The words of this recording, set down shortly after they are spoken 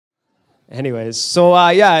Anyways, so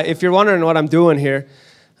yeah, if you're wondering what I'm doing here,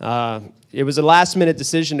 it was a last-minute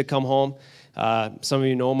decision to come home. Some of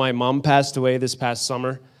you know my mom passed away this past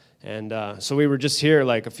summer, and so we were just here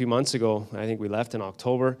like a few months ago. I think we left in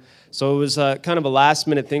October. So it was kind of a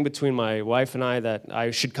last-minute thing between my wife and I that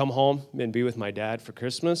I should come home and be with my dad for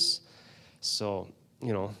Christmas. So,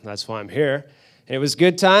 you know, that's why I'm here. And it was a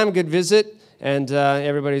good time, good visit, and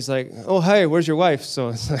everybody's like, oh, hey, where's your wife? So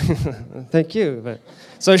it's like, thank you. But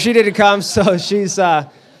so she didn't come, so she's...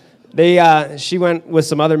 she went with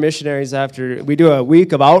some other missionaries after. We do a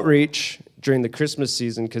week of outreach during the Christmas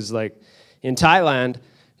season because, like, in Thailand,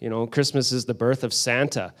 you know, Christmas is the birth of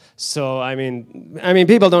Santa. So, I mean,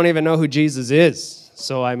 people don't even know who Jesus is.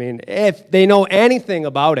 So, I mean, if they know anything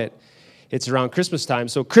about it, it's around Christmas time.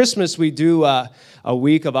 So, Christmas, we do a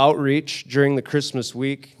week of outreach during the Christmas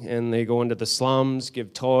week, and they go into the slums,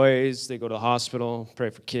 give toys, they go to the hospital, pray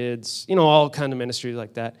for kids, you know, all kind of ministries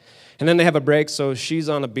like that. And then they have a break, so she's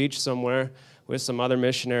on a beach somewhere with some other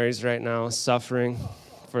missionaries right now, suffering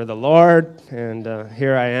for the Lord. And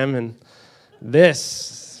here I am in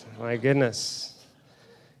this. My goodness.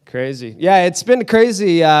 Crazy. Yeah, it's been a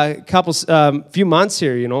crazy few months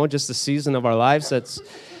here, you know, just the season of our lives that's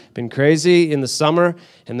been crazy in the summer.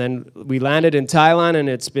 And then we landed in Thailand, and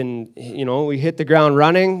it's been, you know, we hit the ground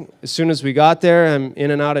running. As soon as we got there, I'm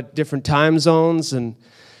in and out of different time zones, and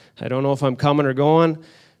I don't know if I'm coming or going.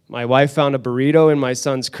 My wife found a burrito in my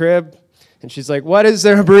son's crib, and she's like, what is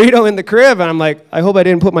there a burrito in the crib? And I'm like, I hope I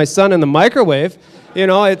didn't put my son in the microwave. You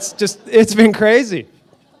know, it's been crazy.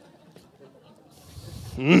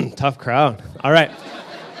 Tough crowd. All right.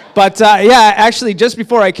 But yeah, actually, just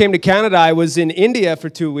before I came to Canada, I was in India for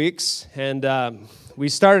 2 weeks, and we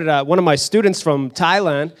started, one of my students from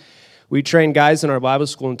Thailand. We train guys in our Bible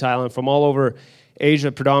school in Thailand from all over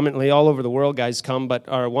Asia, predominantly all over the world guys come, but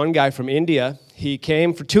our one guy from India, he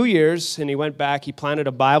came for 2 years, and he went back, he planted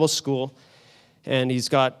a Bible school, and he's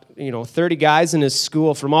got, you know, 30 guys in his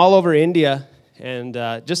school from all over India, and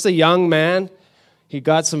just a young man. He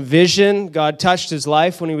got some vision. God touched his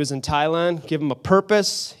life when he was in Thailand, gave him a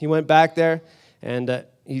purpose. He went back there, and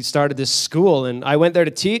he started this school, and I went there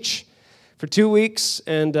to teach for 2 weeks,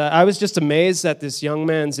 and I was just amazed at this young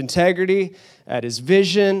man's integrity, at his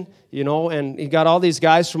vision, you know, and he got all these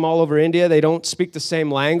guys from all over India. They don't speak the same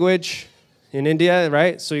language in India,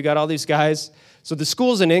 right? So you got all these guys. So the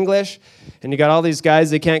school's in English, and you got all these guys,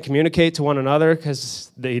 they can't communicate to one another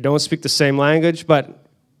because they don't speak the same language, but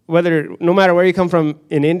no matter where you come from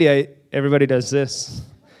in India, everybody does this.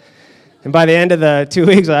 And by the end of the 2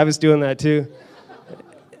 weeks, I was doing that too.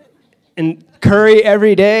 And curry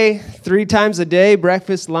every day, 3 times a day,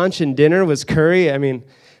 breakfast, lunch, and dinner was curry. I mean,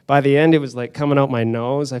 by the end, it was like coming out my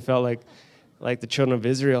nose. I felt like the children of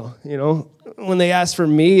Israel, you know, when they asked for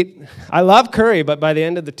meat. I love curry, but by the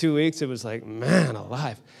end of the 2 weeks, it was like, man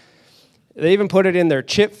alive. They even put it in their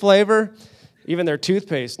chip flavor, even their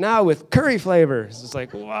toothpaste, now with curry flavors. It's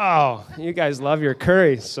like, wow, you guys love your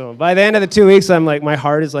curry. So by the end of the 2 weeks, I'm like, my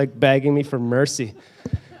heart is like begging me for mercy.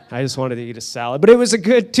 I just wanted to eat a salad. But it was a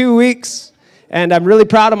good 2 weeks, and I'm really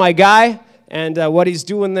proud of my guy and what he's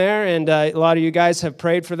doing there, and a lot of you guys have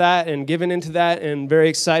prayed for that and given into that, and very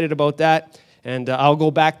excited about that. And I'll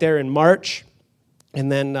go back there in March,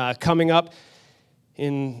 and then coming up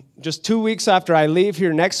in just 2 weeks after I leave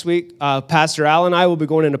here next week, Pastor Al and I will be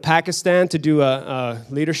going into Pakistan to do a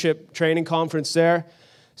leadership training conference there.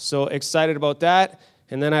 So excited about that.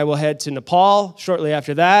 And then I will head to Nepal shortly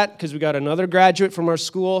after that, because we got another graduate from our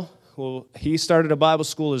school. He started a Bible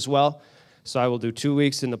school as well. So I will do 2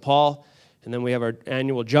 weeks in Nepal. And then we have our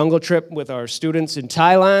annual jungle trip with our students in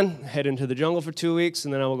Thailand, head into the jungle for 2 weeks,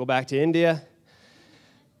 and then I will go back to India.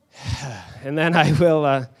 And then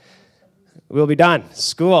we'll be done,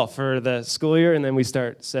 school for the school year, and then we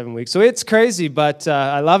start 7 weeks. So it's crazy, but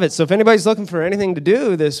I love it. So if anybody's looking for anything to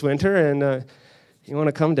do this winter and you want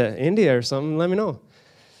to come to India or something, let me know.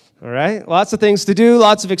 All right? Lots of things to do,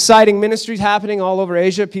 lots of exciting ministries happening all over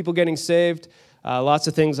Asia, people getting saved, lots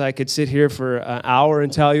of things I could sit here for an hour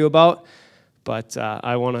and tell you about. But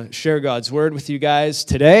I want to share God's word with you guys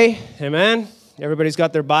today. Amen? Everybody's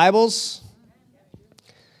got their Bibles?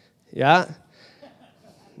 Yeah?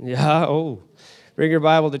 Yeah, oh. Bring your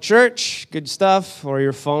Bible to church, good stuff, or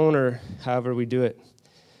your phone, or however we do it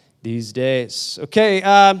these days. Okay,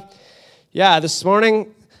 yeah, this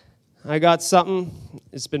morning I got something.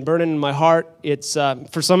 It's been burning in my heart. It's,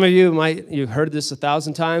 for some of you, you've heard this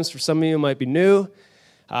 1,000 times. For some of you, it might be new.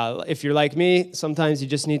 If you're like me, sometimes you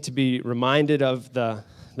just need to be reminded of the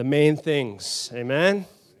main things. Amen?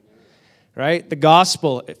 Right? The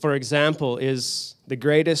gospel, for example, is the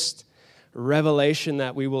greatest revelation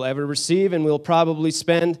that we will ever receive, and we'll probably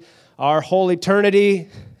spend our whole eternity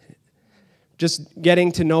just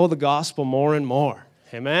getting to know the gospel more and more.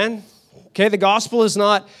 Amen? Okay, the gospel is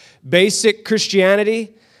not basic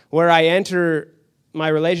Christianity where I enter my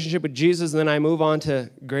relationship with Jesus and then I move on to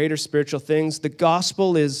greater spiritual things. The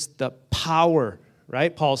gospel is the power,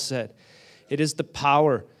 right? Paul said. It is the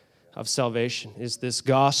power of salvation, is this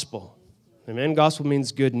gospel. Amen? Gospel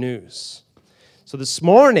means good news. So this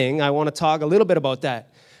morning, I want to talk a little bit about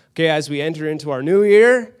that. Okay, as we enter into our new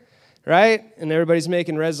year, right? And everybody's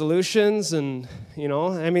making resolutions and,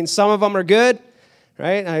 some of them are good,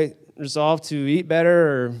 right? I resolve to eat better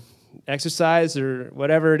or exercise or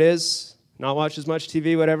whatever it is, not watch as much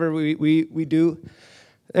TV, whatever we do.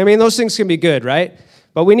 Those things can be good, right?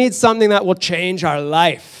 But we need something that will change our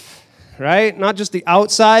life, right? Not just the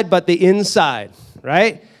outside, but the inside,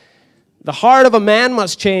 right? The heart of a man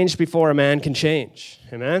must change before a man can change,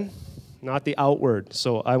 amen? Not the outward.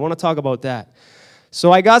 So I want to talk about that.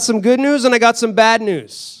 So I got some good news and I got some bad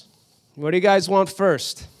news. What do you guys want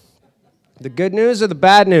first? The good news or the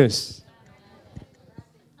bad news?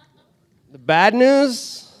 The bad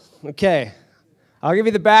news? Okay. I'll give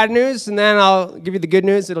you the bad news and then I'll give you the good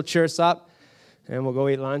news. It'll cheer us up and we'll go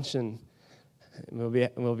eat lunch and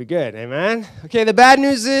we'll be good. Amen? Okay, the bad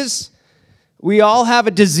news is we all have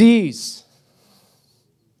a disease.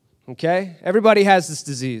 Okay? Everybody has this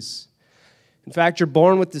disease. In fact, you're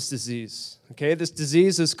born with this disease. Okay? This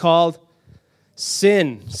disease is called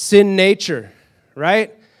sin nature,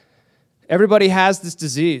 right? Everybody has this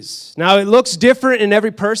disease. Now, it looks different in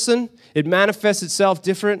every person. It manifests itself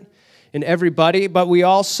different in everybody, but we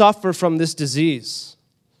all suffer from this disease.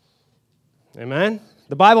 Amen?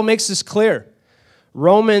 The Bible makes this clear.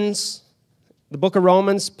 The book of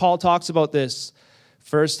Romans, Paul talks about this.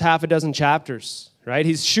 First half a dozen chapters, right?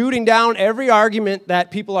 He's shooting down every argument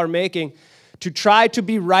that people are making to try to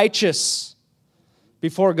be righteous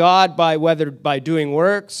before God whether by doing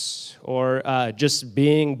works or just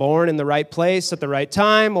being born in the right place at the right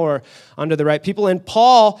time or under the right people. And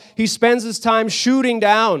Paul, he spends his time shooting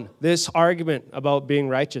down this argument about being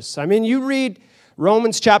righteous. You read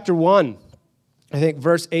Romans chapter 1, I think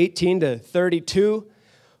verse 18 to 32.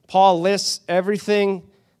 Paul lists everything,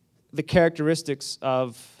 the characteristics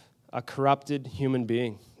of a corrupted human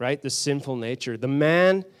being, right? The sinful nature, the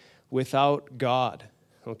man without God,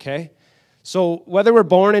 okay? So whether we're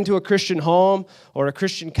born into a Christian home or a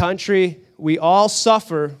Christian country, we all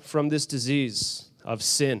suffer from this disease of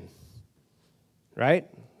sin, right?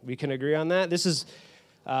 We can agree on that. This is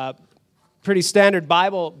pretty standard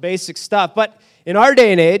Bible basic stuff. But in our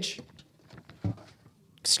day and age,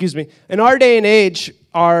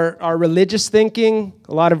 our religious thinking,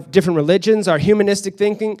 a lot of different religions, our humanistic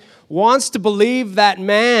thinking, wants to believe that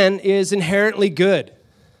man is inherently good.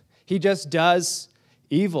 He just does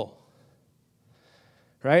evil.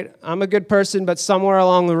 Right? I'm a good person, but somewhere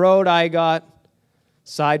along the road I got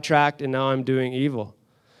sidetracked and now I'm doing evil.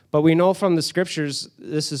 But we know from the scriptures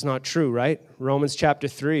this is not true, right? Romans chapter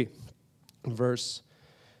 3, verse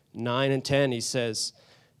 9 and 10, he says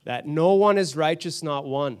that no one is righteous, not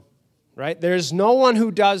one. Right? There's no one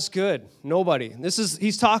who does good. Nobody.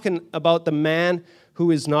 He's talking about the man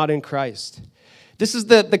who is not in Christ. This is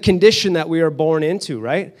the condition that we are born into,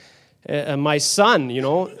 right? My son,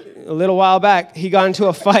 a little while back, he got into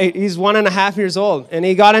a fight. He's 1.5 years old. And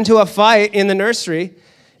he got into a fight in the nursery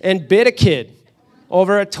and bit a kid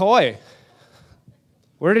over a toy.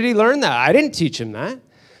 Where did he learn that? I didn't teach him that.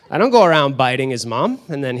 I don't go around biting his mom.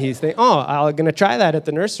 And then he's thinking, I'm going to try that at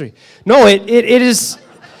the nursery. No, it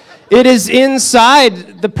is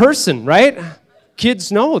inside the person, right?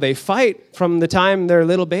 Kids know they fight from the time they're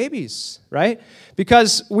little babies, right?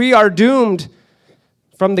 Because we are doomed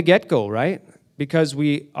from the get-go, right? Because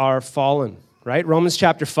we are fallen, right? Romans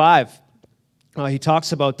chapter 5, he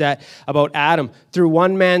talks about that, about Adam. Through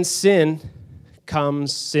one man's sin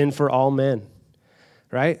comes sin for all men,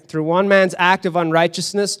 right? Through one man's act of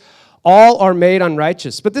unrighteousness, all are made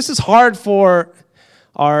unrighteous. But this is hard for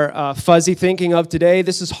our fuzzy thinking of today.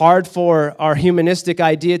 This is hard for our humanistic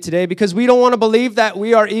idea today because we don't want to believe that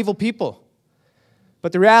we are evil people.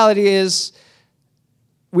 But the reality is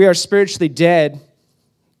we are spiritually dead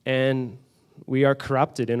and we are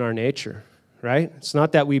corrupted in our nature, right? It's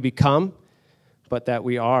not that we become, but that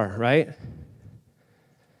we are, right?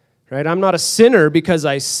 Right? I'm not a sinner because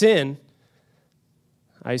I sin.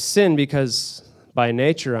 I sin because by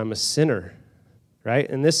nature I'm a sinner, right?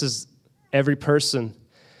 And this is every person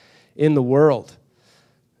in the world,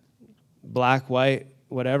 black, white,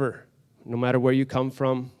 whatever, no matter where you come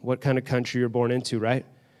from, what kind of country you're born into, right?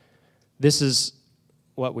 This is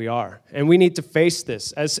what we are. And we need to face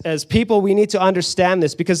this. As people, we need to understand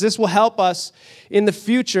this because this will help us in the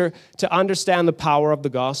future to understand the power of the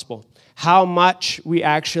gospel, how much we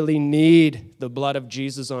actually need the blood of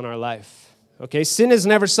Jesus on our life. Okay, sin is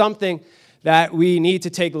never something that we need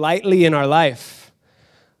to take lightly in our life,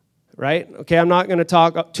 right? Okay, I'm not going to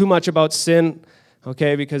talk too much about sin,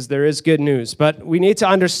 okay, because there is good news. But we need to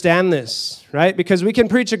understand this, right? Because we can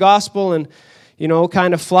preach a gospel and,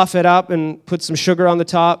 kind of fluff it up and put some sugar on the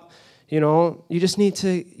top. You just need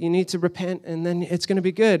to repent and then it's going to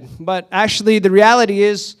be good. But actually, the reality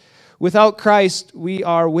is, without Christ, we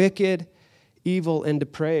are wicked, evil, and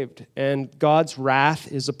depraved. And God's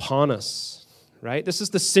wrath is upon us, right? This is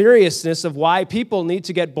the seriousness of why people need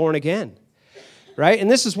to get born again, right? And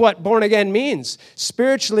this is what born again means.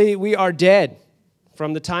 Spiritually, we are dead.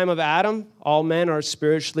 From the time of Adam, all men are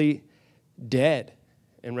spiritually dead.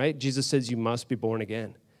 And right, Jesus says you must be born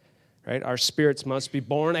again. Right? Our spirits must be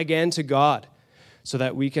born again to God so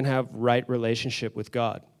that we can have right relationship with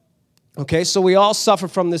God. Okay, so we all suffer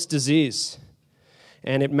from this disease.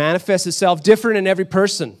 And it manifests itself different in every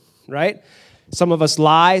person, right? Some of us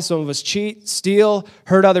lie, some of us cheat, steal,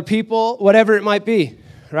 hurt other people, whatever it might be,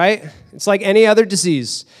 right? It's like any other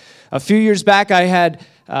disease. A few years back, I had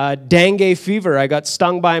dengue fever. I got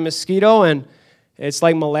stung by a mosquito, and it's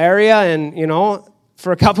like malaria, and,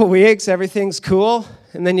 for a couple weeks, everything's cool.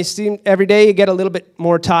 And then every day you get a little bit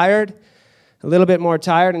more tired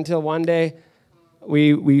until one day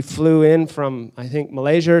we flew in from, I think,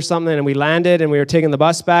 Malaysia or something, and we landed, and we were taking the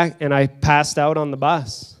bus back, and I passed out on the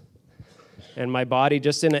bus. And my body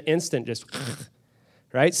just in an instant just,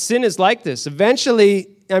 right? Sin is like this. Eventually,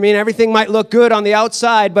 everything might look good on the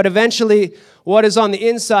outside, but eventually what is on the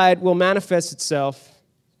inside will manifest itself,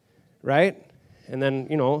 right? And then,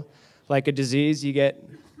 like a disease, you get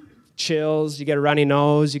chills, you get a runny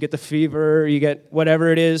nose, you get the fever, you get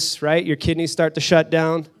whatever it is, right? Your kidneys start to shut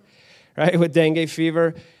down, right? With dengue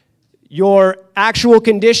fever. Your actual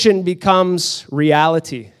condition becomes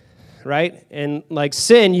reality, right? And like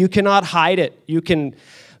sin, you cannot hide it. You can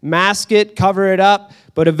mask it, cover it up,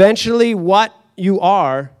 but eventually what you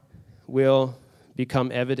are will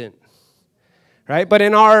become evident, right? But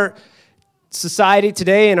in our society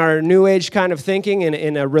today, in our new age kind of thinking,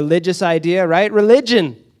 in a religious idea, right? Pure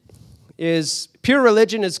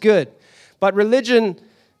religion is good. But religion,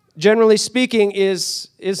 generally speaking, is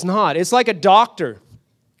not. It's like a doctor,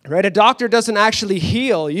 right? A doctor doesn't actually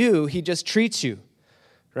heal you, he just treats you,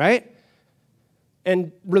 right?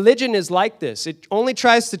 And religion is like this. It only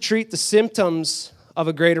tries to treat the symptoms of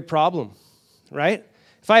a greater problem, right?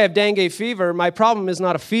 If I have dengue fever, my problem is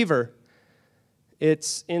not a fever.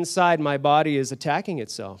 It's inside my body is attacking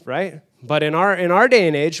itself, right? But in our day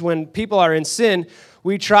and age, when people are in sin,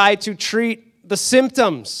 we try to treat the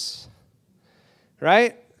symptoms,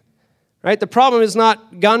 right? Right? The problem is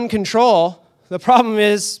not gun control. The problem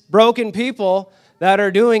is broken people that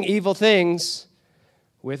are doing evil things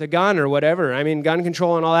with a gun or whatever. Gun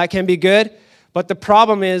control and all that can be good, but the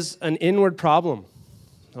problem is an inward problem,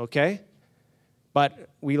 okay? But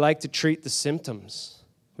we like to treat the symptoms.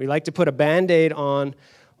 We like to put a Band-Aid on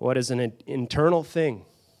what is an internal thing,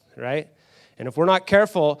 right? And if we're not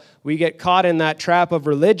careful, we get caught in that trap of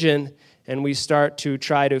religion and we start to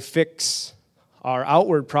try to fix our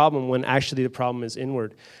outward problem when actually the problem is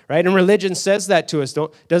inward, right? And religion says that to us,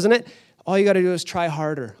 doesn't it? All you got to do is try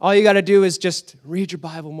harder. All you got to do is just read your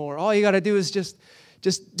Bible more. All you got to do is just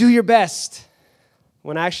do your best.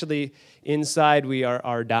 When actually inside we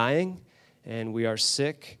are dying and we are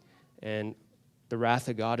sick and the wrath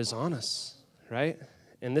of God is on us, right?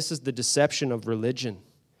 And this is the deception of religion.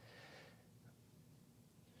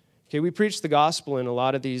 Okay, we preach the gospel in a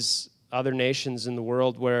lot of these other nations in the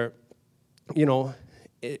world where,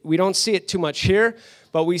 we don't see it too much here,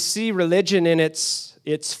 but we see religion in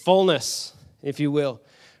its fullness, if you will,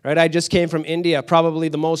 right? I just came from India, probably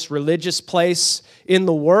the most religious place in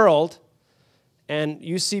the world, and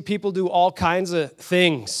you see people do all kinds of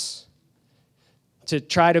things to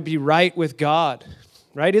try to be right with God,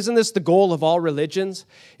 right? Isn't this the goal of all religions,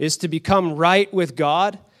 is to become right with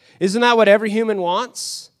God? Isn't that what every human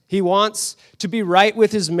wants? He wants to be right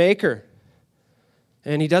with his Maker.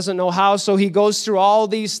 And he doesn't know how, so he goes through all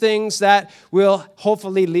these things that will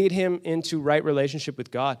hopefully lead him into right relationship with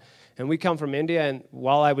God. And we come from India, and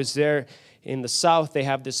while I was there in the south, they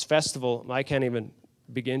have this festival. I can't even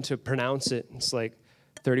begin to pronounce it. It's like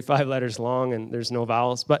 35 letters long, and there's no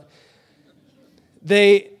vowels. But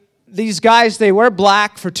these guys, they wear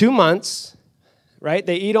black for 2 months, right?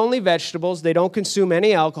 They eat only vegetables. They don't consume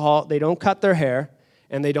any alcohol. They don't cut their hair,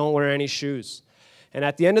 and they don't wear any shoes. And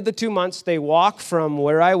at the end of the 2 months, they walk from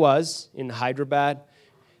where I was in Hyderabad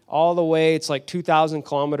all the way, it's like 2,000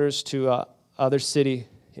 kilometers to other city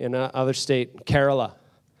in another state, Kerala.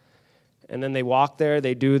 And then they walk there,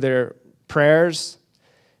 they do their prayers,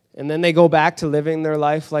 and then they go back to living their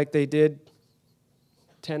life like they did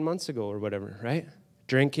 10 months ago or whatever, right?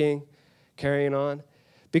 Drinking, carrying on.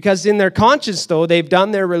 Because in their conscience, though, they've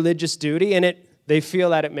done their religious duty, and they feel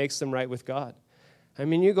that it makes them right with God. I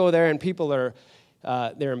mean, you go there and people are,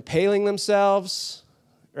 they're impaling themselves,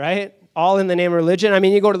 right? All in the name of religion. I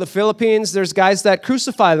mean, you go to the Philippines, there's guys that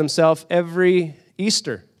crucify themselves every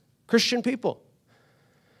Easter. Christian people,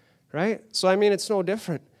 right? So, I mean, it's no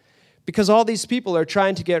different. Because all these people are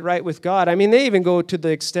trying to get right with God. I mean, they even go to the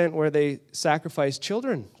extent where they sacrifice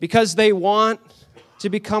children because they want to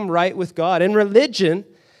become right with God. And religion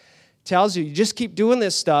tells you just keep doing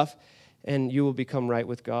this stuff and you will become right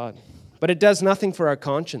with God. But it does nothing for our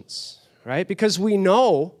conscience, right? Because we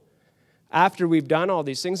know after we've done all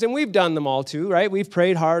these things, and we've done them all too, right? We've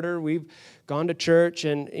prayed harder, we've gone to church,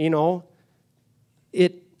 and,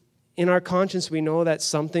 in our conscience, we know that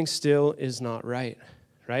something still is not right,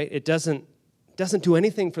 right? It doesn't do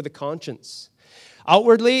anything for the conscience.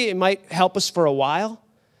 Outwardly, it might help us for a while,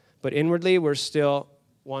 but inwardly, we're still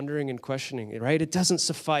wondering and questioning it, right? It doesn't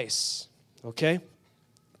suffice, okay?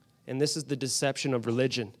 And this is the deception of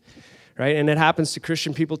religion, right? And it happens to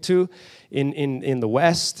Christian people too in the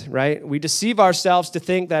West, right? We deceive ourselves to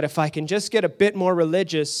think that if I can just get a bit more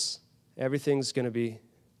religious, everything's going to be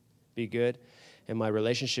good, and my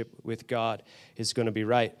relationship with God is going to be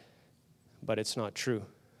right. But it's not true,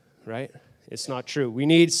 right? It's not true. We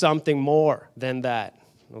need something more than that,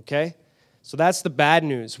 okay? So that's the bad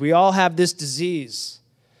news. We all have this disease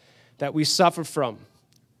that we suffer from,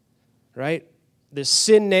 right? This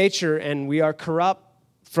sin nature, and we are corrupt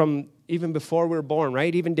from even before we were born,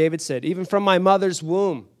 right? Even David said, even from my mother's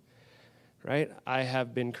womb, right? I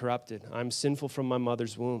have been corrupted. I'm sinful from my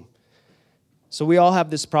mother's womb. So we all have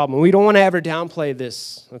this problem. We don't want to ever downplay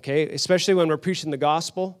this, okay? Especially when we're preaching the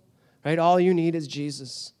gospel, right? All you need is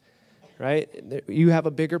Jesus, right? You have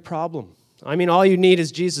a bigger problem. I mean, all you need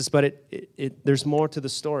is Jesus, but there's more to the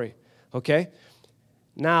story, okay?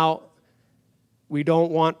 Now, we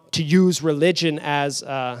don't want to use religion as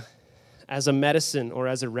a medicine or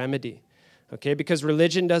as a remedy, okay? Because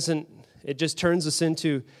religion it just turns us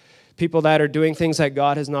into people that are doing things that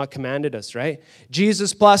God has not commanded us, right?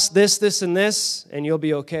 Jesus plus this, and this, and you'll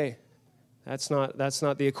be okay. That's not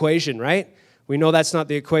the equation, right? We know that's not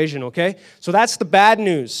the equation, okay? So that's the bad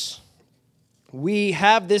news. We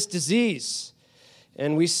have this disease,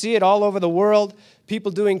 and we see it all over the world,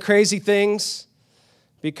 people doing crazy things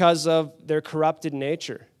because of their corrupted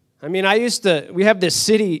nature. I mean, we have this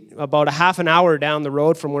city about a half an hour down the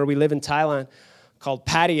road from where we live in Thailand called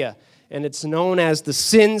Pattaya, and it's known as the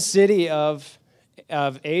sin city of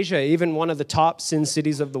Asia, even one of the top sin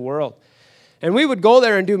cities of the world. And we would go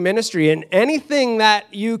there and do ministry, and anything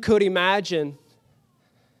that you could imagine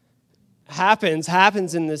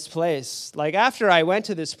happens in this place. Like after I went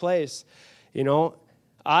to this place,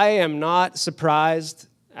 I am not surprised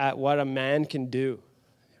at what a man can do,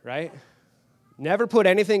 right? Never put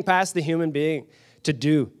anything past the human being to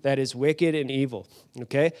do that is wicked and evil,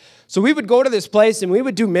 okay? So we would go to this place and we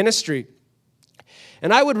would do ministry.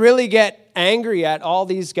 And I would really get angry at all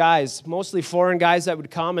these guys, mostly foreign guys that would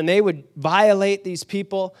come, and they would violate these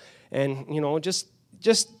people and,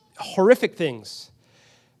 just horrific things,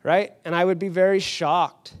 right? And I would be very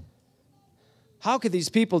shocked. How could these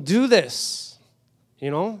people do this?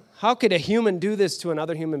 How could a human do this to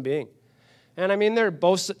another human being? And I mean, there are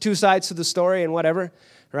both two sides to the story and whatever,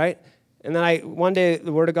 right? And then one day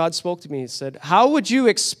the Word of God spoke to me. He said, how would you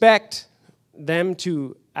expect them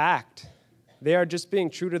to act? They are just being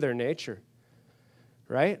true to their nature,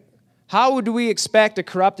 right? How would we expect a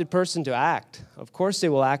corrupted person to act? Of course they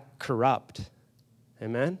will act corrupt.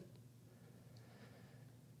 Amen?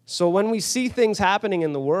 So when we see things happening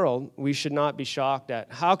in the world, we should not be shocked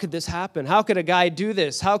at, how could this happen? How could a guy do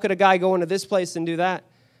this? How could a guy go into this place and do that?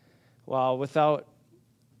 Well, without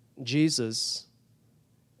Jesus,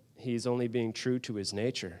 he's only being true to his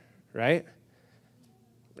nature, right?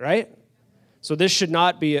 Right? So this should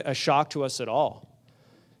not be a shock to us at all,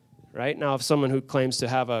 right? Now, if someone who claims to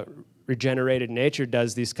have a regenerated nature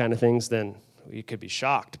does these kind of things, then we could be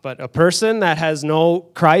shocked. But a person that has no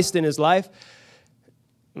Christ in his life,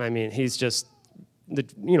 I mean, he's just,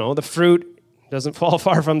 the fruit doesn't fall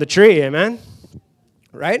far from the tree, amen?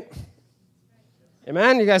 Right?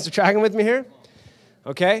 Amen? You guys are tracking with me here?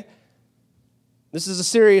 Okay? This is a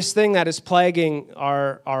serious thing that is plaguing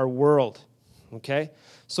our world, okay?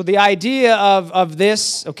 So the idea of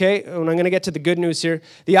this, okay, and I'm going to get to the good news here.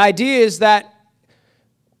 The idea is that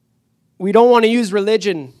we don't want to use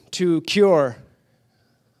religion to cure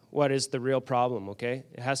what is the real problem, okay?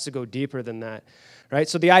 It has to go deeper than that, right?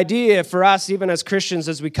 So the idea for us, even as Christians,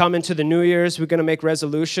 as we come into the New Year's, we're going to make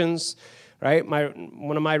resolutions, right?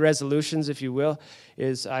 One of my resolutions, if you will,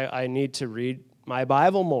 is I need to read my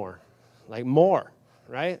Bible more,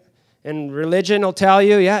 right? And religion will tell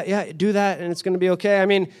you, yeah, do that, and it's going to be okay. I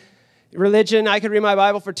mean, religion, I could read my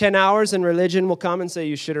Bible for 10 hours, and religion will come and say,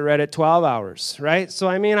 you should have read it 12 hours, right? So,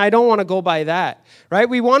 I mean, I don't want to go by that, right?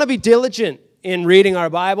 We want to be diligent in reading our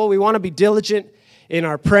Bible. We want to be diligent in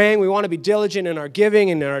our praying. We want to be diligent in our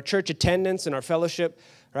giving and in our church attendance and our fellowship,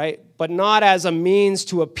 right? But not as a means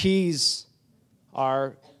to appease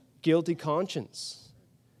our guilty conscience.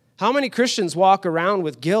 How many Christians walk around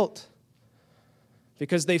with guilt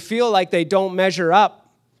because they feel like they don't measure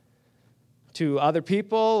up to other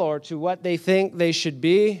people or to what they think they should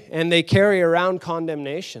be, and they carry around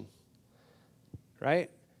condemnation,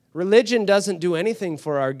 right? Religion doesn't do anything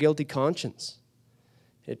for our guilty conscience.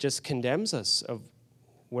 It just condemns us of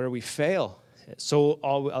where we fail. So,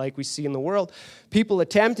 like we see in the world, people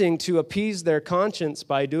attempting to appease their conscience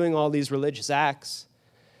by doing all these religious acts,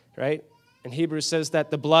 right? And Hebrews says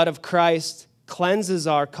that the blood of Christ cleanses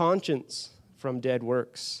our conscience from dead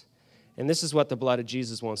works. And this is what the blood of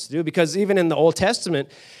Jesus wants to do. Because even in the Old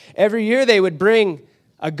Testament, every year they would bring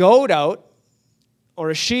a goat out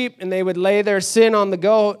or a sheep, and they would lay their sin on the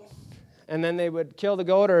goat, and then they would kill the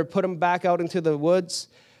goat or put them back out into the woods,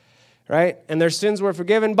 right? And their sins were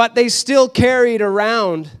forgiven, but they still carried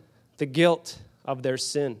around the guilt of their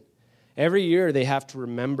sin. Every year they have to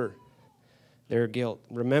remember their guilt,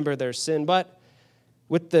 remember their sin. But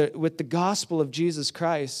with the gospel of Jesus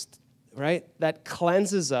Christ, right, that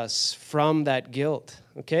cleanses us from that guilt,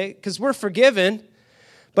 okay? Because we're forgiven,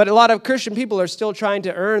 but a lot of Christian people are still trying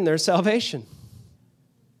to earn their salvation,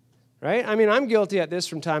 right? I mean, I'm guilty at this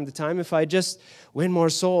from time to time. If I just win more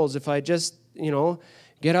souls, if I just,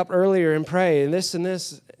 get up earlier and pray and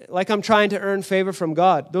this, like I'm trying to earn favor from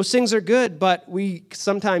God. Those things are good, but we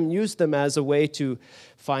sometimes use them as a way to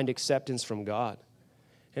find acceptance from God.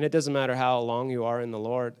 And it doesn't matter how long you are in the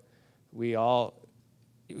Lord. We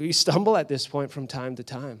stumble at this point from time to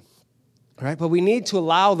time, right? But we need to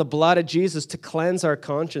allow the blood of Jesus to cleanse our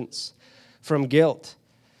conscience from guilt,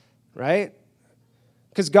 right?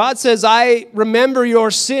 Because God says, I remember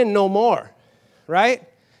your sin no more, right?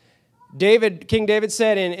 King David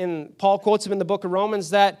said, and Paul quotes him in the book of Romans,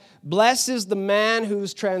 that blessed is the man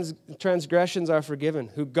whose transgressions are forgiven,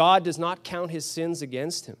 who God does not count his sins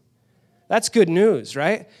against him. That's good news,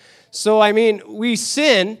 right? So, I mean, we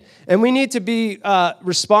sin, and we need to be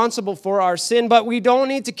responsible for our sin, but we don't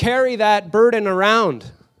need to carry that burden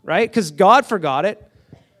around, right? Because God forgot it.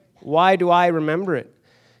 Why do I remember it?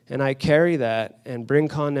 And I carry that and bring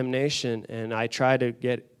condemnation, and I try to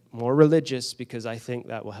get more religious because I think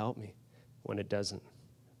that will help me when it doesn't,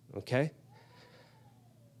 okay?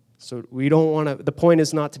 So we don't want to, the point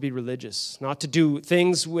is not to be religious, not to do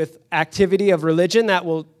things with activity of religion that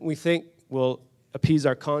we think will appease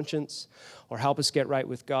our conscience or help us get right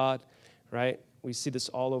with God, right? We see this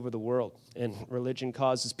all over the world, and religion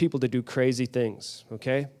causes people to do crazy things,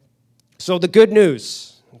 okay? So the good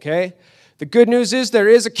news, okay? The good news is there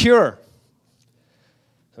is a cure,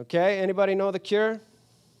 okay? Anybody know the cure?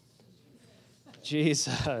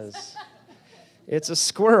 Jesus. It's a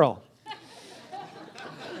squirrel.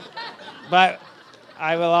 But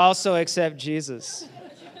I will also accept Jesus.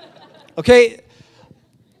 Okay,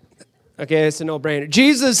 it's a no-brainer.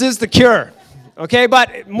 Jesus is the cure. Okay,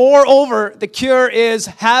 but moreover, the cure is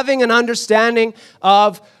having an understanding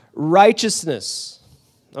of righteousness.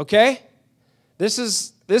 Okay?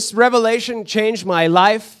 This revelation changed my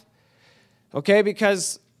life. Okay,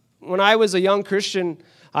 because when I was a young Christian,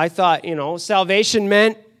 I thought, salvation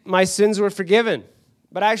meant my sins were forgiven.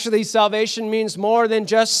 But actually, salvation means more than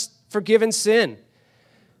just forgiven sin.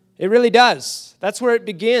 It really does. That's where it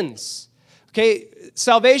begins. Okay,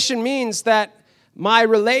 salvation means that my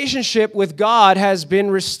relationship with God has been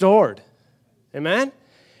restored. Amen?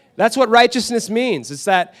 That's what righteousness means. It's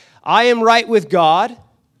that I am right with God,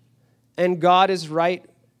 and God is right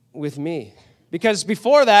with me. Because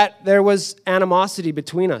before that, there was animosity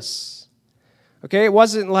between us. Okay, it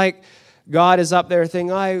wasn't like God is up there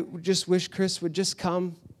thinking, I just wish Kris would just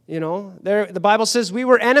come, The Bible says we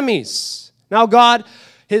were enemies. Now God,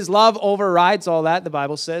 his love overrides all that. The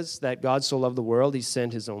Bible says that God so loved the world, he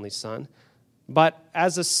sent his only son. But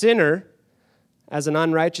as a sinner, as an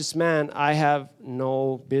unrighteous man, I have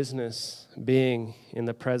no business being in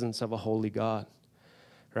the presence of a holy God,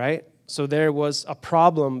 right? So there was a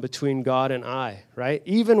problem between God and I, right?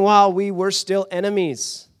 Even while we were still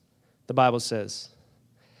enemies, the Bible says.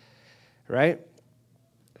 Right?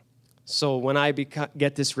 So when I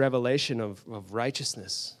get this revelation of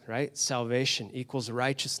righteousness, right? Salvation equals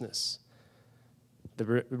righteousness.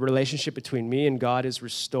 The relationship between me and God is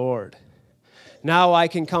restored. Now I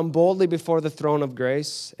can come boldly before the throne of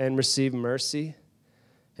grace and receive mercy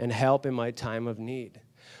and help in my time of need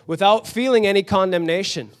without feeling any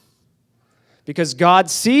condemnation, because God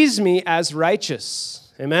sees me as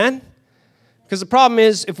righteous. Amen? Because the problem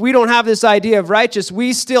is, if we don't have this idea of righteous,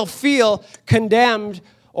 we still feel condemned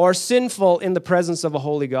or sinful in the presence of a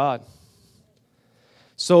holy God.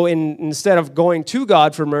 So instead of going to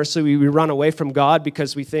God for mercy, we run away from God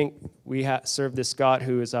because we think we serve this God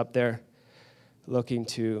who is up there looking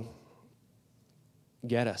to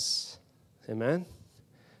get us. Amen?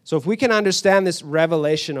 So if we can understand this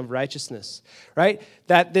revelation of righteousness, right,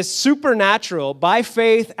 that this supernatural, by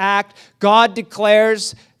faith act, God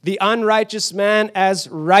declares the unrighteous man as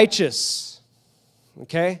righteous.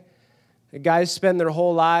 Okay? The guys spend their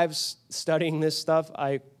whole lives studying this stuff.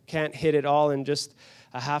 I can't hit it all in just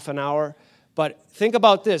a half an hour. But think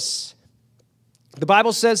about this. The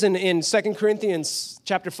Bible says in 2 Corinthians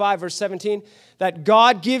chapter 5, verse 17, that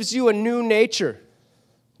God gives you a new nature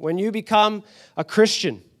when you become a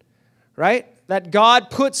Christian, right? That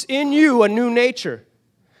God puts in you a new nature.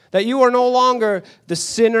 That you are no longer the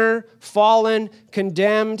sinner, fallen,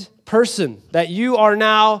 condemned person. That you are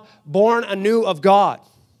now born anew of God.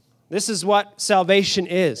 This is what salvation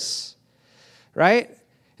is, right?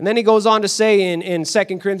 And then he goes on to say in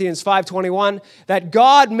 2 Corinthians 5:21 that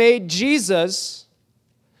God made Jesus,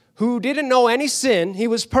 who didn't know any sin, he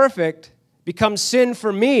was perfect, become sin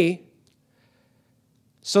for me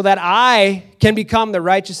so that I can become the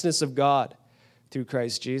righteousness of God through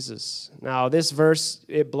Christ Jesus. Now, this verse,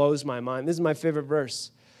 it blows my mind. This is my favorite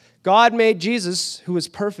verse. God made Jesus, who was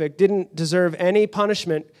perfect, didn't deserve any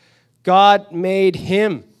punishment. God made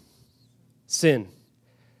him sin.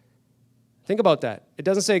 Think about that. It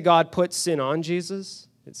doesn't say God put sin on Jesus.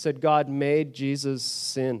 It said God made Jesus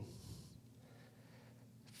sin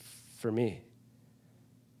for me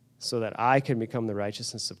so that I can become the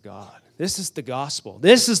righteousness of God. This is the gospel.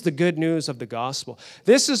 This is the good news of the gospel.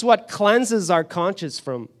 This is what cleanses our conscience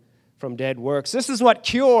from dead works. This is what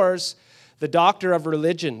cures the doctor of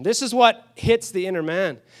religion. This is what hits the inner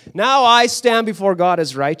man. Now I stand before God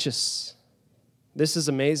as righteous. This is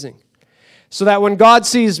amazing. So that when God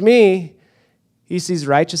sees me, he sees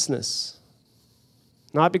righteousness.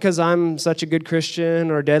 Not because I'm such a good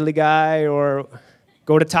Christian or a deadly guy or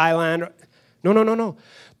go to Thailand. No.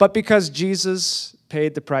 But because Jesus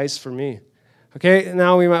paid the price for me. Okay,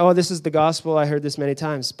 now we might, this is the gospel. I heard this many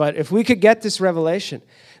times. But if we could get this revelation,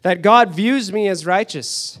 that God views me as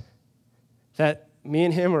righteous, that me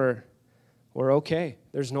and him we're okay.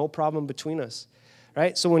 There's no problem between us.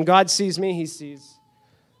 Right? So when God sees me,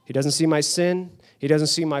 he doesn't see my sin. He doesn't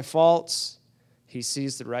see my faults. He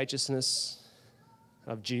sees the righteousness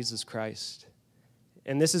of Jesus Christ.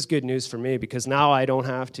 And this is good news for me because now I don't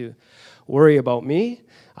have to worry about me.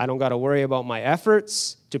 I don't got to worry about my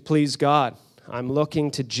efforts to please God. I'm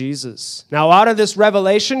looking to Jesus. Now, out of this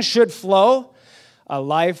revelation should flow a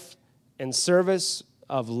life and service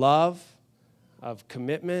of love, of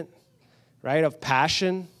commitment, right, of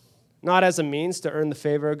passion, not as a means to earn the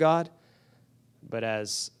favor of God, but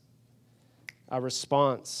as a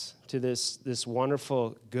response to this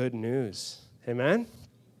wonderful good news. Amen?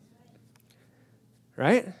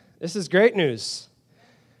 Right? This is great news.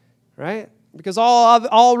 Right? Because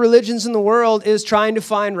all religions in the world is trying to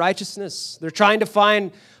find righteousness. They're trying to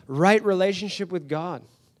find right relationship with God.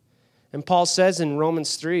 And Paul says in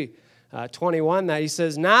Romans 3:21 that he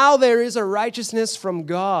says, now there is a righteousness from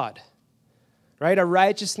God. Right? A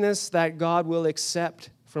righteousness that God will accept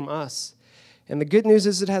from us. And the good news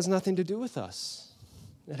is it has nothing to do with us.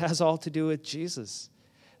 It has all to do with Jesus.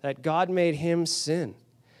 That God made him sin.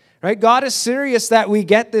 Right? God is serious that we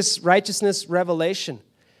get this righteousness revelation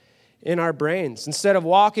in our brains instead of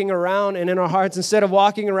walking around and in our hearts, instead of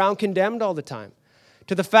walking around condemned all the time.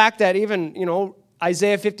 To the fact that even,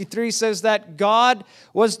 Isaiah 53 says that God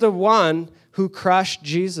was the one who crushed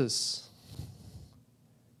Jesus.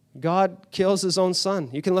 God kills his own son.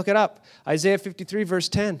 You can look it up. Isaiah 53 verse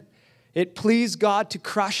 10. It pleased God to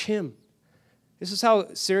crush him. This is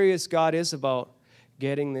how serious God is about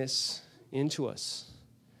getting this into us.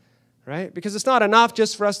 Right? Because it's not enough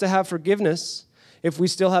just for us to have forgiveness if we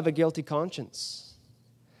still have a guilty conscience.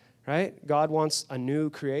 Right? God wants a new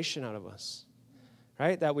creation out of us.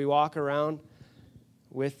 Right? That we walk around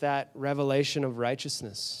with that revelation of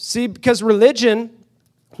righteousness. See, because religion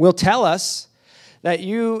will tell us that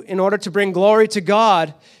you, in order to bring glory to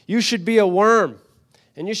God, you should be a worm.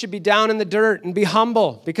 And you should be down in the dirt and be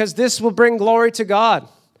humble because this will bring glory to God.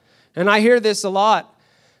 And I hear this a lot.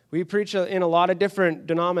 We preach in a lot of different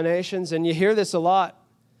denominations, and you hear this a lot.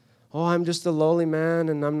 Oh, I'm just a lowly man,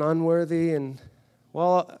 and I'm unworthy. And,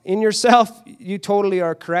 well, in yourself, you totally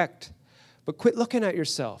are correct. But quit looking at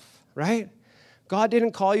yourself, right? God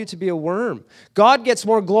didn't call you to be a worm. God gets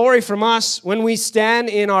more glory from us when we stand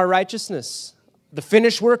in our righteousness, the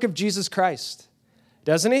finished work of Jesus Christ.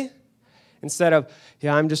 Doesn't he? Instead of,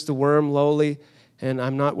 yeah, I'm just a worm, lowly, and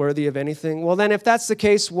I'm not worthy of anything. Well, then if that's the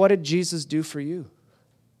case, what did Jesus do for you?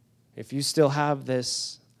 If you still have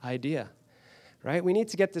this idea, right? We need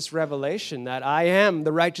to get this revelation that I am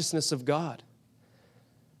the righteousness of God.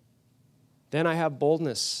 Then I have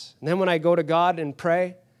boldness. And then when I go to God and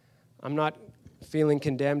pray, I'm not feeling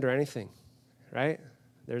condemned or anything, right?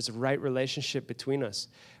 There's a right relationship between us,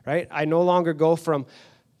 right? I no longer go from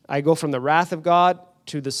the wrath of God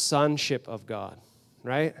to the sonship of God,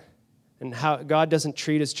 right? And how God doesn't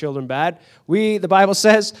treat his children bad. The Bible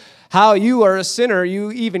says, how you are a sinner,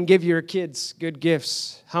 you even give your kids good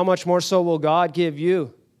gifts. How much more so will God give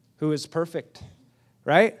you, who is perfect,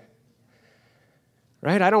 right?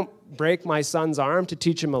 Right? I don't break my son's arm to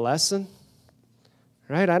teach him a lesson,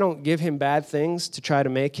 right? I don't give him bad things to try to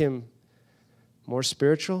make him more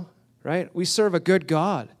spiritual, right? We serve a good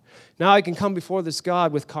God. Now I can come before this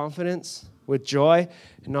God with confidence, with joy,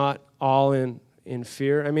 and not all in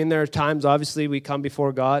fear. I mean, there are times, obviously, we come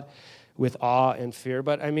before God with awe and fear,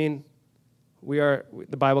 but I mean,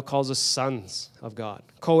 the Bible calls us sons of God,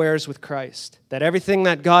 co-heirs with Christ, that everything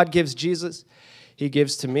that God gives Jesus, he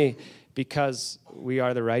gives to me, because we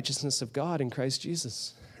are the righteousness of God in Christ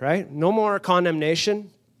Jesus, right? No more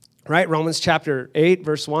condemnation, right? Romans chapter 8,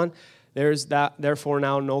 verse 1, there's that, therefore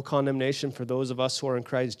now no condemnation for those of us who are in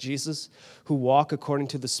Christ Jesus, who walk according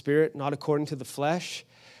to the Spirit, not according to the flesh,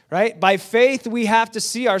 right? By faith, we have to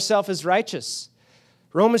see ourselves as righteous.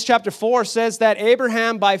 Romans chapter 4 says that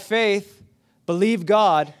Abraham, by faith, believed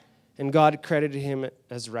God, and God credited him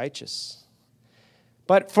as righteous.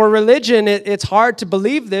 But for religion, it's hard to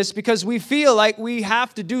believe this because we feel like we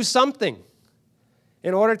have to do something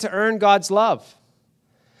in order to earn God's love.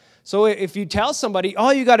 So if you tell somebody,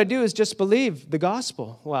 all you got to do is just believe the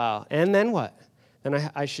gospel, wow, and then what?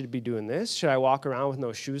 Then I should be doing this? Should I walk around with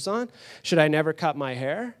no shoes on? Should I never cut my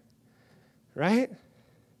hair? Right?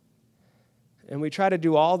 And we try to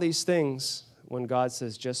do all these things when God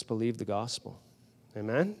says, just believe the gospel.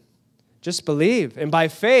 Amen? Just believe. And by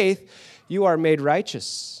faith, you are made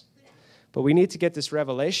righteous. But we need to get this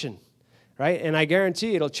revelation, right? And I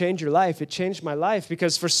guarantee it'll change your life. It changed my life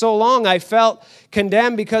because for so long I felt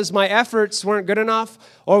condemned because my efforts weren't good enough.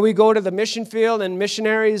 Or we go to the mission field and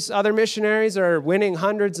other missionaries are winning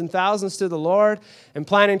hundreds and thousands to the Lord and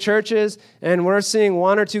planting churches, and we're seeing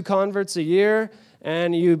 1 or 2 converts a year.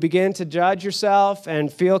 And you begin to judge yourself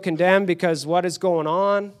and feel condemned because what is going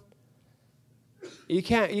on. You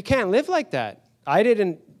can't live like that. I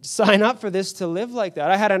didn't sign up for this to live like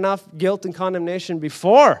that. I had enough guilt and condemnation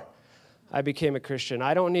before I became a Christian.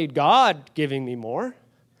 I don't need God giving me more,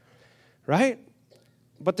 right?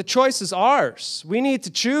 But the choice is ours. We need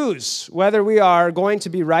to choose whether we are going to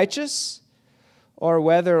be righteous or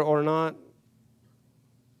whether or not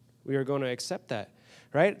we are going to accept that.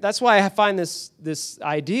 Right? That's why I find this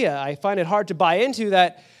idea, I find it hard to buy into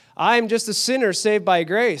that I'm just a sinner saved by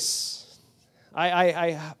grace.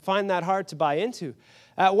 I find that hard to buy into.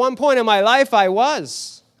 At one point in my life, I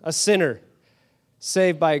was a sinner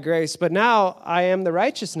saved by grace, but now I am the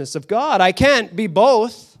righteousness of God. I can't be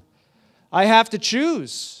both. I have to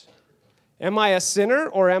choose. Am I a sinner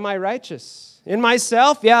or am I righteous? In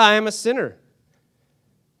myself, yeah, I am a sinner.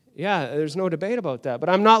 Yeah, there's no debate about that, but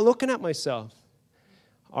I'm not looking at myself.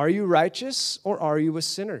 Are you righteous or are you a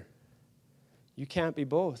sinner? You can't be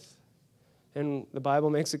both. And the Bible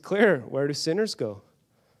makes it clear, where do sinners go?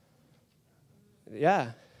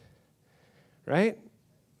 Yeah. Right?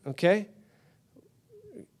 Okay?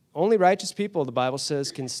 Only righteous people, the Bible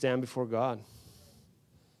says, can stand before God.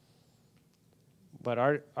 But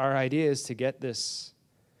our idea is to get this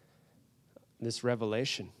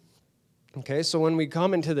revelation. Okay, so when we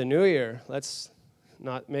come into the new year, let's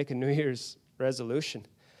not make a New Year's resolution.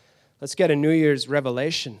 Let's get a New Year's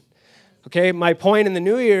revelation. Okay, my point in the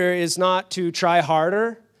new year is not to try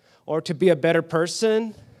harder or to be a better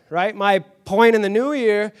person, right? My point in the new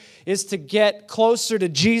year is to get closer to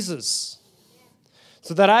Jesus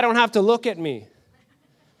so that I don't have to look at me,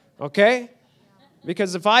 okay?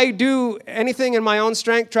 Because if I do anything in my own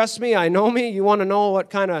strength, trust me, I know me. You want to know what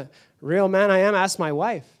kind of real man I am? Ask my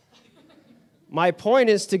wife. My point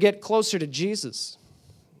is to get closer to Jesus,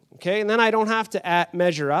 okay? And then I don't have to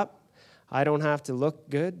measure up. I don't have to look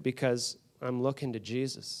good because I'm looking to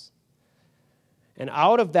Jesus. And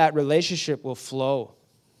out of that relationship will flow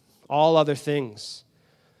all other things.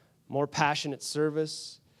 More passionate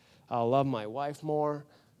service. I'll love my wife more.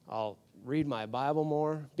 I'll read my Bible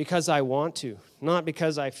more because I want to, not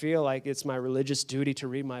because I feel like it's my religious duty to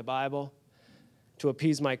read my Bible, to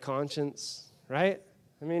appease my conscience, right?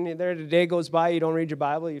 I mean, there the day goes by, you don't read your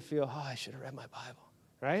Bible, you feel, oh, I should have read my Bible,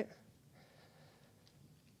 right?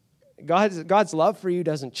 God's love for you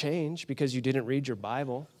doesn't change because you didn't read your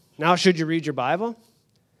Bible. Now, should you read your Bible?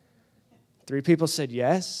 3 people said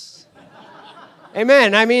yes.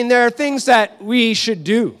 Amen. I mean, there are things that we should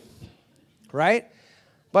do, right?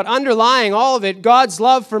 But underlying all of it, God's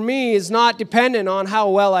love for me is not dependent on how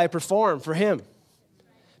well I perform for Him,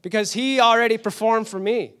 because He already performed for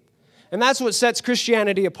me. And that's what sets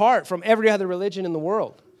Christianity apart from every other religion in the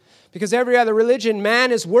world. Because every other religion,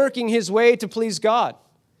 man is working his way to please God.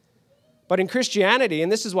 But in Christianity,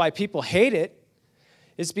 and this is why people hate it,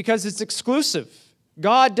 is because it's exclusive.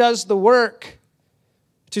 God does the work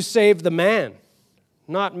to save the man,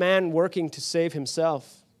 not man working to save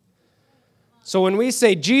himself. So when we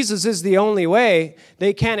say Jesus is the only way,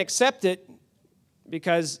 they can't accept it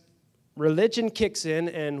because religion kicks in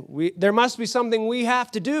and there must be something we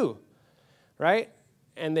have to do, right?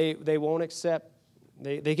 And they won't accept,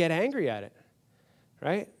 they get angry at it,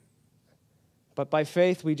 right? But by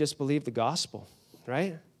faith, we just believe the gospel,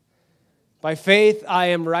 right? By faith, I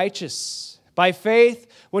am righteous. By faith,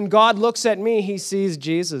 when God looks at me, He sees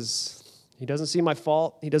Jesus. He doesn't see my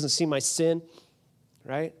fault. He doesn't see my sin,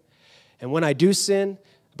 right? And when I do sin,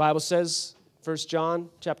 the Bible says, 1 John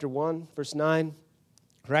chapter 1, verse 9,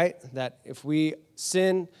 right? That if we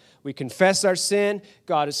sin, we confess our sin,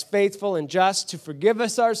 God is faithful and just to forgive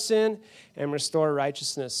us our sin and restore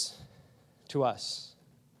righteousness to us,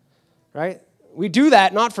 right? We do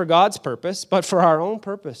that not for God's purpose, but for our own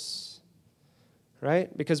purpose,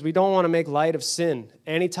 right? Because we don't want to make light of sin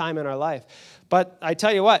any time in our life. But I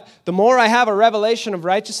tell you what, the more I have a revelation of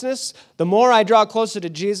righteousness, the more I draw closer to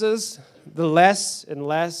Jesus, the less and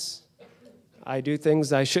less I do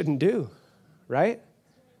things I shouldn't do, right?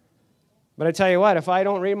 But I tell you what, if I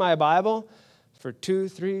don't read my Bible for 2,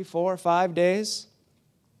 3, 4, 5 days,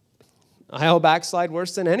 I'll backslide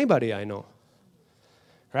worse than anybody I know,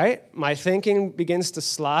 right? My thinking begins to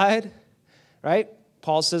slide, right?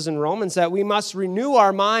 Paul says in Romans that we must renew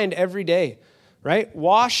our mind every day, right?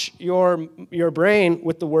 Wash your brain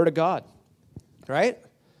with the Word of God, right?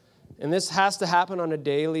 And this has to happen on a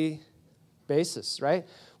daily basis, right?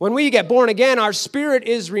 When we get born again, our spirit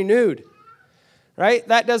is renewed, right?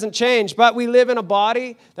 That doesn't change, but we live in a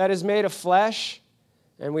body that is made of flesh,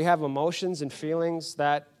 and we have emotions and feelings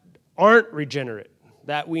that aren't regenerate,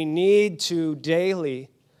 that we need to daily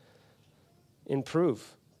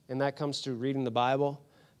improve. And that comes through reading the Bible.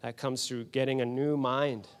 That comes through getting a new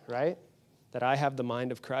mind, right? That I have the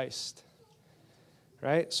mind of Christ,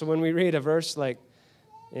 right? So when we read a verse like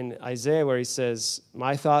in Isaiah where he says,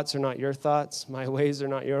 my thoughts are not your thoughts, my ways are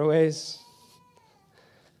not your ways.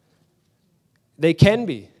 They can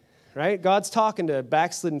be, right? God's talking to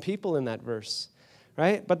backslidden people in that verse,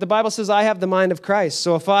 right? But the Bible says I have the mind of Christ.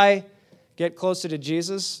 So if I get closer to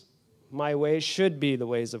Jesus, my ways should be the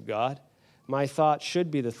ways of God. My thoughts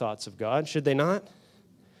should be the thoughts of God, should they not?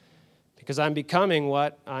 Because I'm becoming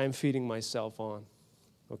what I'm feeding myself on,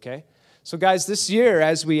 okay? So guys, this year,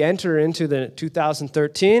 as we enter into the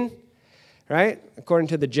 2013, right? According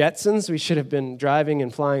to the Jetsons, we should have been driving in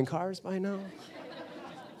flying cars by now.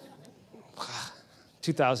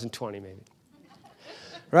 2020 maybe,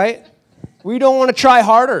 right? We don't want to try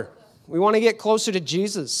harder. We want to get closer to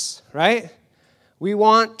Jesus, right? We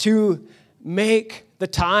want to make the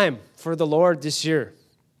time for the Lord this year.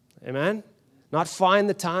 Amen? Not find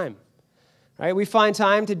the time. Right? We find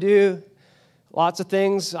time to do lots of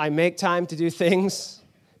things. I make time to do things.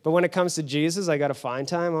 But when it comes to Jesus, I got to find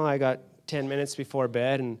time. Oh, I got 10 minutes before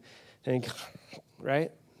bed and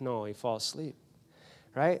right? No, you fall asleep.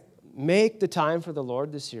 Right? Make the time for the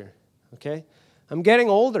Lord this year. Okay? I'm getting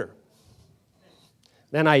older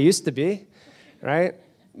than I used to be. Right?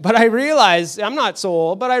 But I realize, I'm not so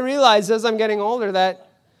old, but I realize as I'm getting older that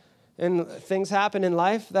and things happen in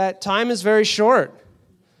life, that time is very short.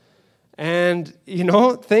 And, you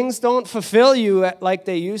know, things don't fulfill you like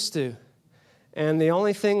they used to. And the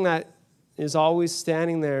only thing that is always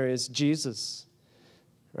standing there is Jesus,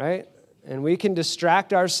 right? And we can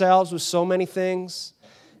distract ourselves with so many things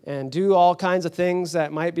and do all kinds of things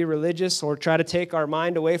that might be religious or try to take our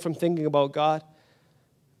mind away from thinking about God.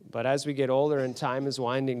 But as we get older and time is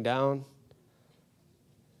winding down,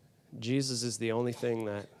 Jesus is the only thing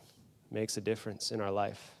that makes a difference in our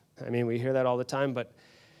life. I mean, we hear that all the time, but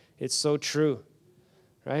it's so true.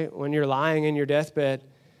 right? When you're lying in your deathbed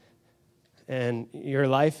and your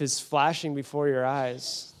life is flashing before your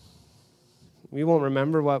eyes, we won't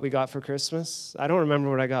remember what we got for Christmas. I don't remember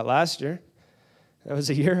what I got last year. That was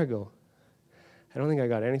a year ago. I don't think I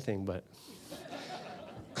got anything, but...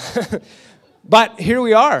 But here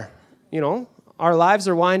we are, Our lives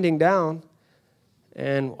are winding down,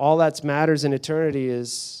 and all that matters in eternity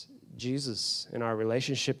is Jesus and our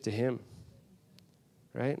relationship to him,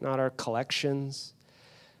 right? Not our collections,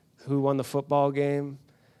 who won the football game.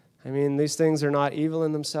 I mean, these things are not evil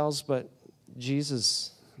in themselves, but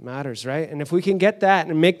Jesus matters, right? And if we can get that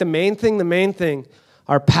and make the main thing,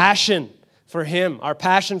 our passion for him, our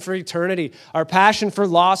passion for eternity, our passion for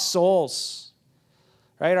lost souls,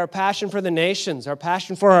 right? Our passion for the nations, our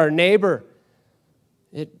passion for our neighbor,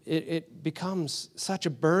 it becomes such a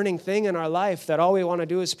burning thing in our life that all we want to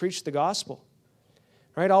do is preach the gospel,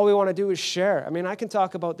 right? All we want to do is share. I mean, I can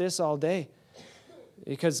talk about this all day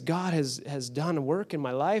because God has done a work in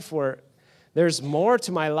my life where there's more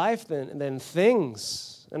to my life than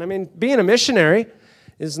things. And I mean, being a missionary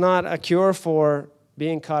is not a cure for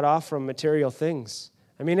being cut off from material things.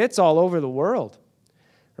 I mean, it's all over the world,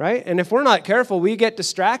 right? And if we're not careful, we get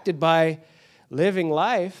distracted by living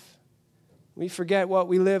life. We forget what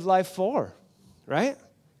we live life for, right?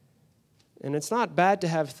 And it's not bad to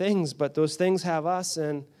have things, but those things have us,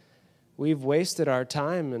 and we've wasted our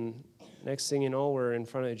time, and next thing you know, we're in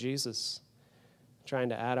front of Jesus trying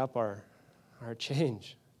to add up our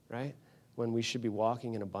change, right? When we should be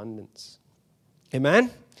walking in abundance.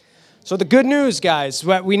 Amen? So the good news, guys,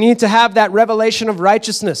 we need to have that revelation of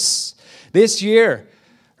righteousness this year,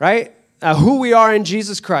 right? Who we are in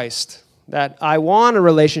Jesus Christ, that I want a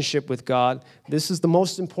relationship with God. This is the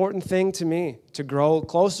most important thing to me, to grow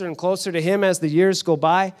closer and closer to him as the years go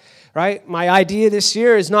by, right? My idea this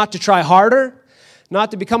year is not to try harder,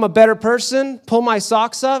 not to become a better person, pull my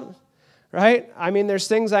socks up, right? I mean, there's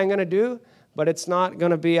things I'm going to do, but it's not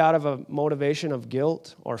going to be out of a motivation of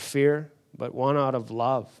guilt or fear, but one out of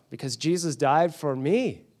love, because Jesus died for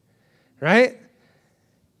me, right?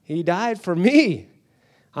 He died for me.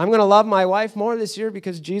 I'm going to love my wife more this year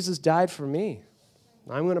because Jesus died for me.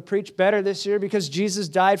 I'm going to preach better this year because Jesus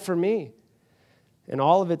died for me. And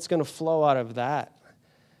all of it's going to flow out of that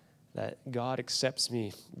God accepts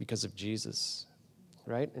me because of Jesus,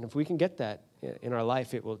 right? And if we can get that in our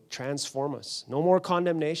life, it will transform us. No more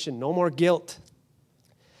condemnation, no more guilt.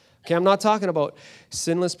 Okay, I'm not talking about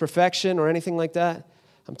sinless perfection or anything like that.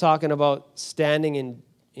 I'm talking about standing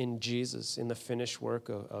in Jesus, in the finished work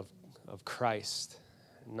of Christ,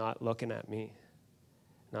 not looking at me,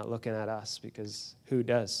 not looking at us, because who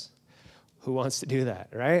does? Who wants to do that,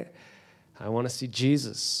 right? I want to see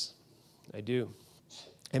Jesus. I do.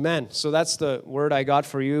 Amen. So that's the word I got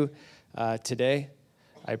for you today.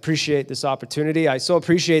 I appreciate this opportunity. I so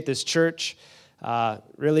appreciate this church.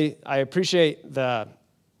 Really, I appreciate the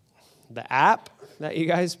app that you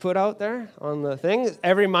guys put out there on the thing.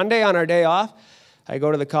 Every Monday on our day off, I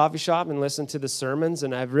go to the coffee shop and listen to the sermons,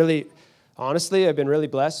 and honestly, I've been really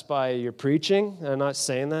blessed by your preaching. I'm not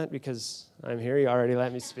saying that because I'm here. You already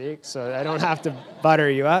let me speak, so I don't have to butter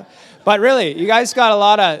you up. But really, you guys got a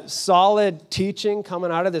lot of solid teaching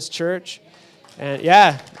coming out of this church. And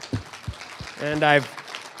and I've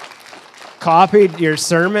copied your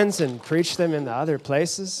sermons and preached them in the other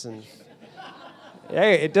places. And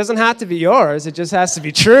hey, it doesn't have to be yours. It just has to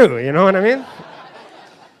be true. You know what I mean?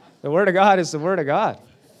 The Word of God is the Word of God.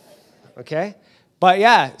 Okay? But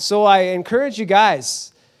yeah, so I encourage you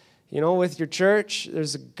guys, with your church,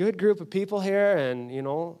 there's a good group of people here, and,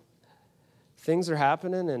 things are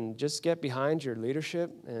happening, and just get behind your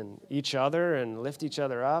leadership and each other and lift each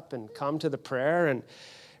other up and come to the prayer. And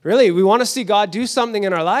really, we want to see God do something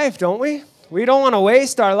in our life, don't we? We don't want to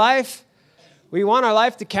waste our life. We want our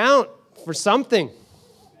life to count for something,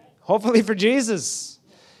 hopefully for Jesus,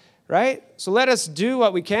 right? So let us do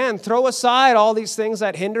what we can. Throw aside all these things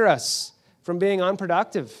that hinder us from being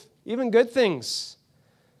unproductive, even good things,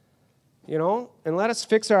 and let us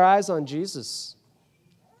fix our eyes on Jesus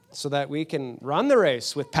so that we can run the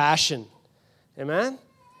race with passion, amen?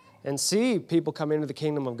 And see people come into the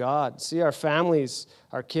kingdom of God, see our families,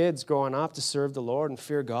 our kids growing up to serve the Lord and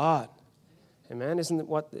fear God, amen?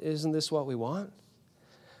 Isn't this what we want?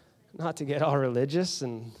 Not to get all religious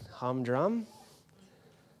and humdrum,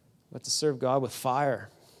 but to serve God with fire,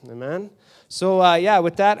 amen? So,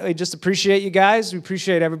 with that, I just appreciate you guys. We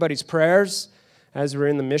appreciate everybody's prayers as we're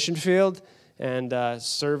in the mission field and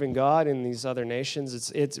serving God in these other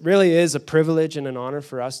nations. It really is a privilege and an honor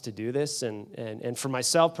for us to do this. And for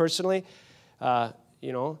myself personally, to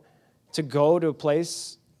go to a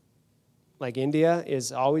place like India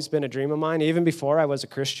has always been a dream of mine, even before I was a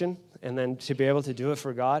Christian, and then to be able to do it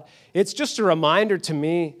for God. It's just a reminder to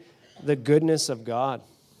me the goodness of God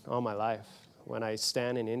all my life when I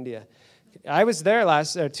stand in India. I was there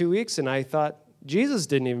last 2 weeks, and I thought, Jesus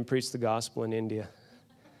didn't even preach the gospel in India.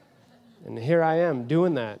 And here I am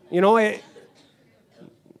doing that. You know,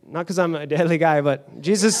 not because I'm a deadly guy, but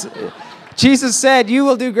Jesus said, you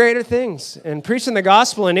will do greater things. And preaching the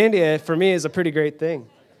gospel in India, for me, is a pretty great thing.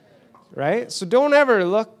 Right? So don't ever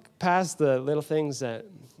look past the little things that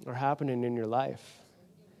are happening in your life.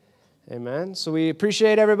 Amen? So we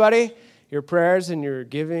appreciate everybody, your prayers and your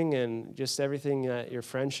giving and just everything, your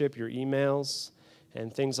friendship, your emails,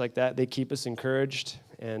 and things like that. They keep us encouraged.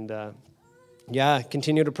 And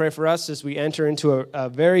continue to pray for us as we enter into a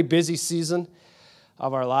very busy season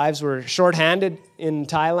of our lives. We're shorthanded in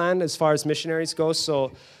Thailand as far as missionaries go,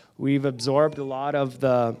 so we've absorbed a lot of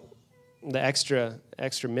the extra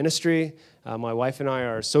ministry. My wife and I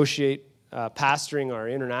are associate pastoring our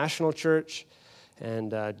international church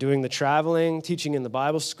and doing the traveling, teaching in the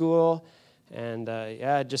Bible school, and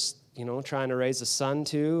just trying to raise a son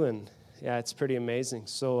too. And it's pretty amazing.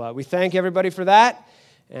 So we thank everybody for that.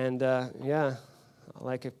 And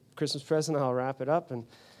like a Christmas present, I'll wrap it up. And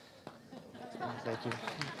thank you.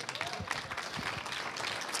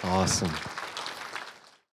 Awesome.